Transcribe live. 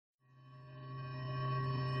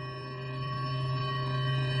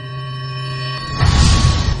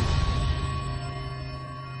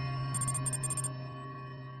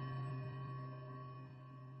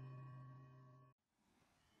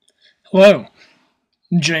Hello,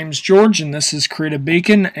 I'm James George, and this is Create a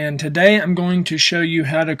Beacon, and today I'm going to show you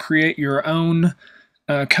how to create your own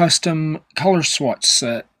custom color swatch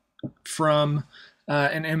set from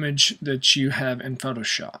an image that you have in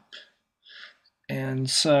Photoshop. And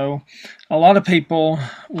so a lot of people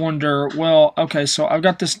wonder, well, okay, so I've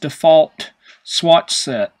got this default swatch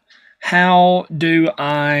set. How do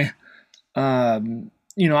I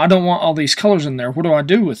I don't want all these colors in there. What do I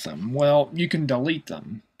do with them? Well, you can delete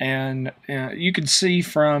them. And you can see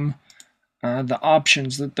from the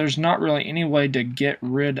options that there's not really any way to get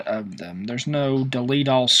rid of them. There's no delete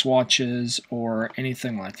all swatches or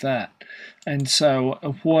anything like that. And so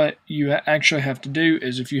what you actually have to do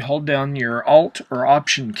is if you hold down your Alt or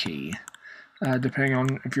Option key, depending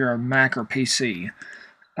on if you're a Mac or PC,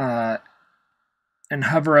 and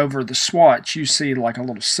hover over the swatch, you see like a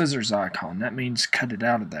little scissors icon. That means cut it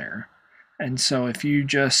out of there. And so if you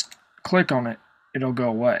just click on it, it'll go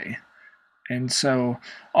away. And so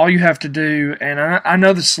all you have to do, and I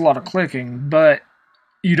know this is a lot of clicking, but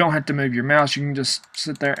you don't have to move your mouse. You can just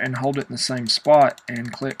sit there and hold it in the same spot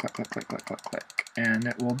and click, click, click, click, click, click, click, and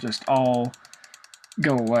it will just all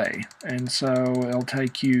go away. And so it'll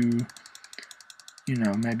take you,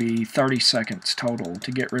 maybe 30 seconds total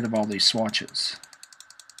to get rid of all these swatches.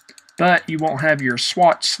 But you won't have your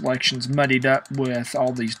swatch selections muddied up with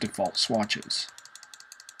all these default swatches.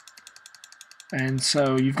 And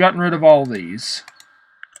so you've gotten rid of all these,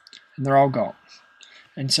 and they're all gone.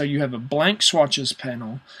 And so you have a blank swatches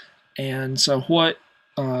panel. And so what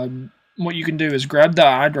you can do is grab the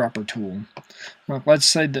eyedropper tool. Like, let's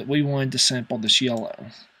say that we wanted to sample this yellow.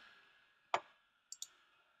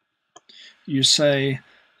 You say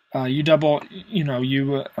you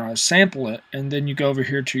sample it, and then you go over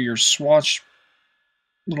here to your swatch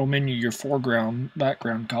little menu, your foreground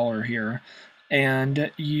background color here,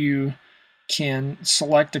 and you can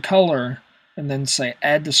select a color and then say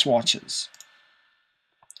add to swatches,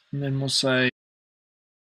 and then we'll say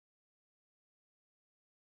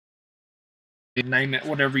name it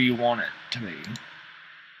whatever you want it to be,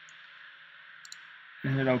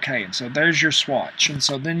 and hit OK. And so there's your swatch. And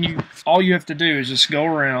so then all you have to do is just go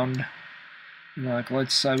around, like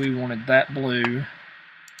let's say we wanted that blue.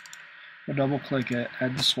 We'll double click it,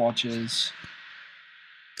 add the swatches.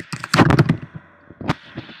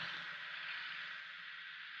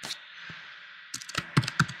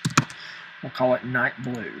 We'll call it night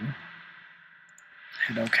blue.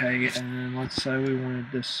 Hit OK, and let's say we wanted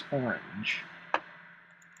this orange.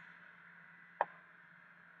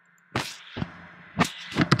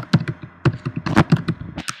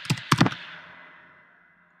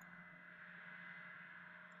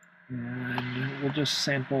 And we'll just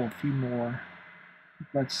sample a few more.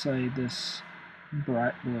 Let's say this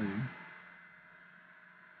bright blue.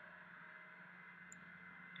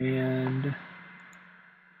 And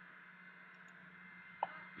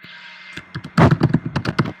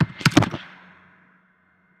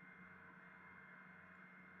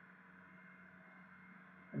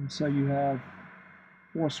so you have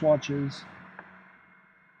 4 swatches.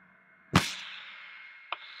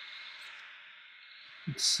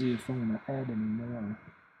 Let's see if I'm going to add any more.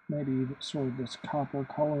 Maybe sort of this copper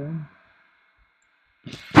coloring.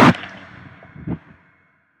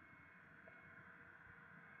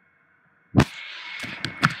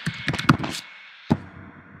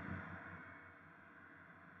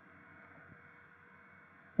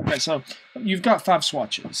 Okay, so you've got 5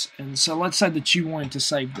 swatches, and so let's say that you wanted to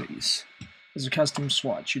save these as a custom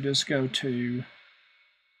swatch. You just go to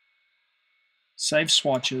Save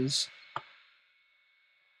Swatches,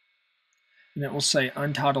 and it will say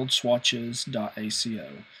untitled swatches.aco,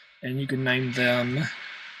 and you can name them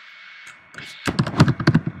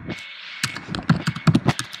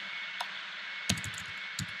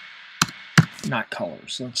night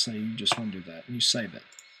colors. Let's say you just want to do that, and you save it.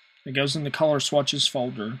 It goes in the color swatches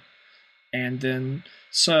folder, and then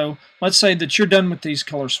so let's say that you're done with these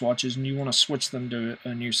color swatches and you want to switch them to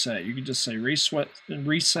a new set. You can just say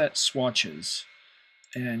reset swatches,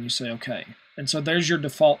 and you say OK. And so there's your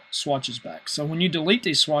default swatches back. So when you delete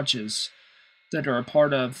these swatches that are a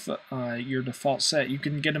part of your default set, you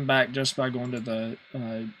can get them back just by going to the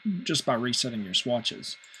just by resetting your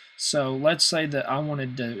swatches. So let's say that I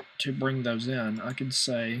wanted to bring those in. I could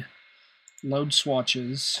say load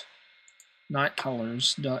swatches night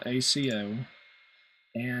colors.aco,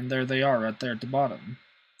 and there they are right there at the bottom.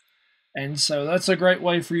 And so that's a great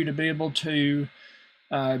way for you to be able to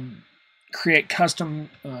create custom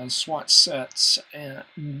swatch sets and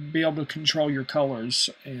be able to control your colors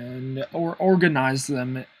or organize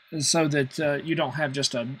them so that you don't have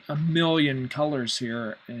just a million colors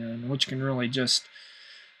here, and which can really just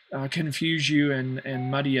confuse you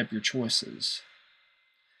and muddy up your choices.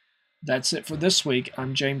 That's it for this week.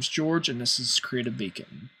 I'm James George, and this is Creative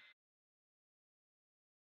Beacon.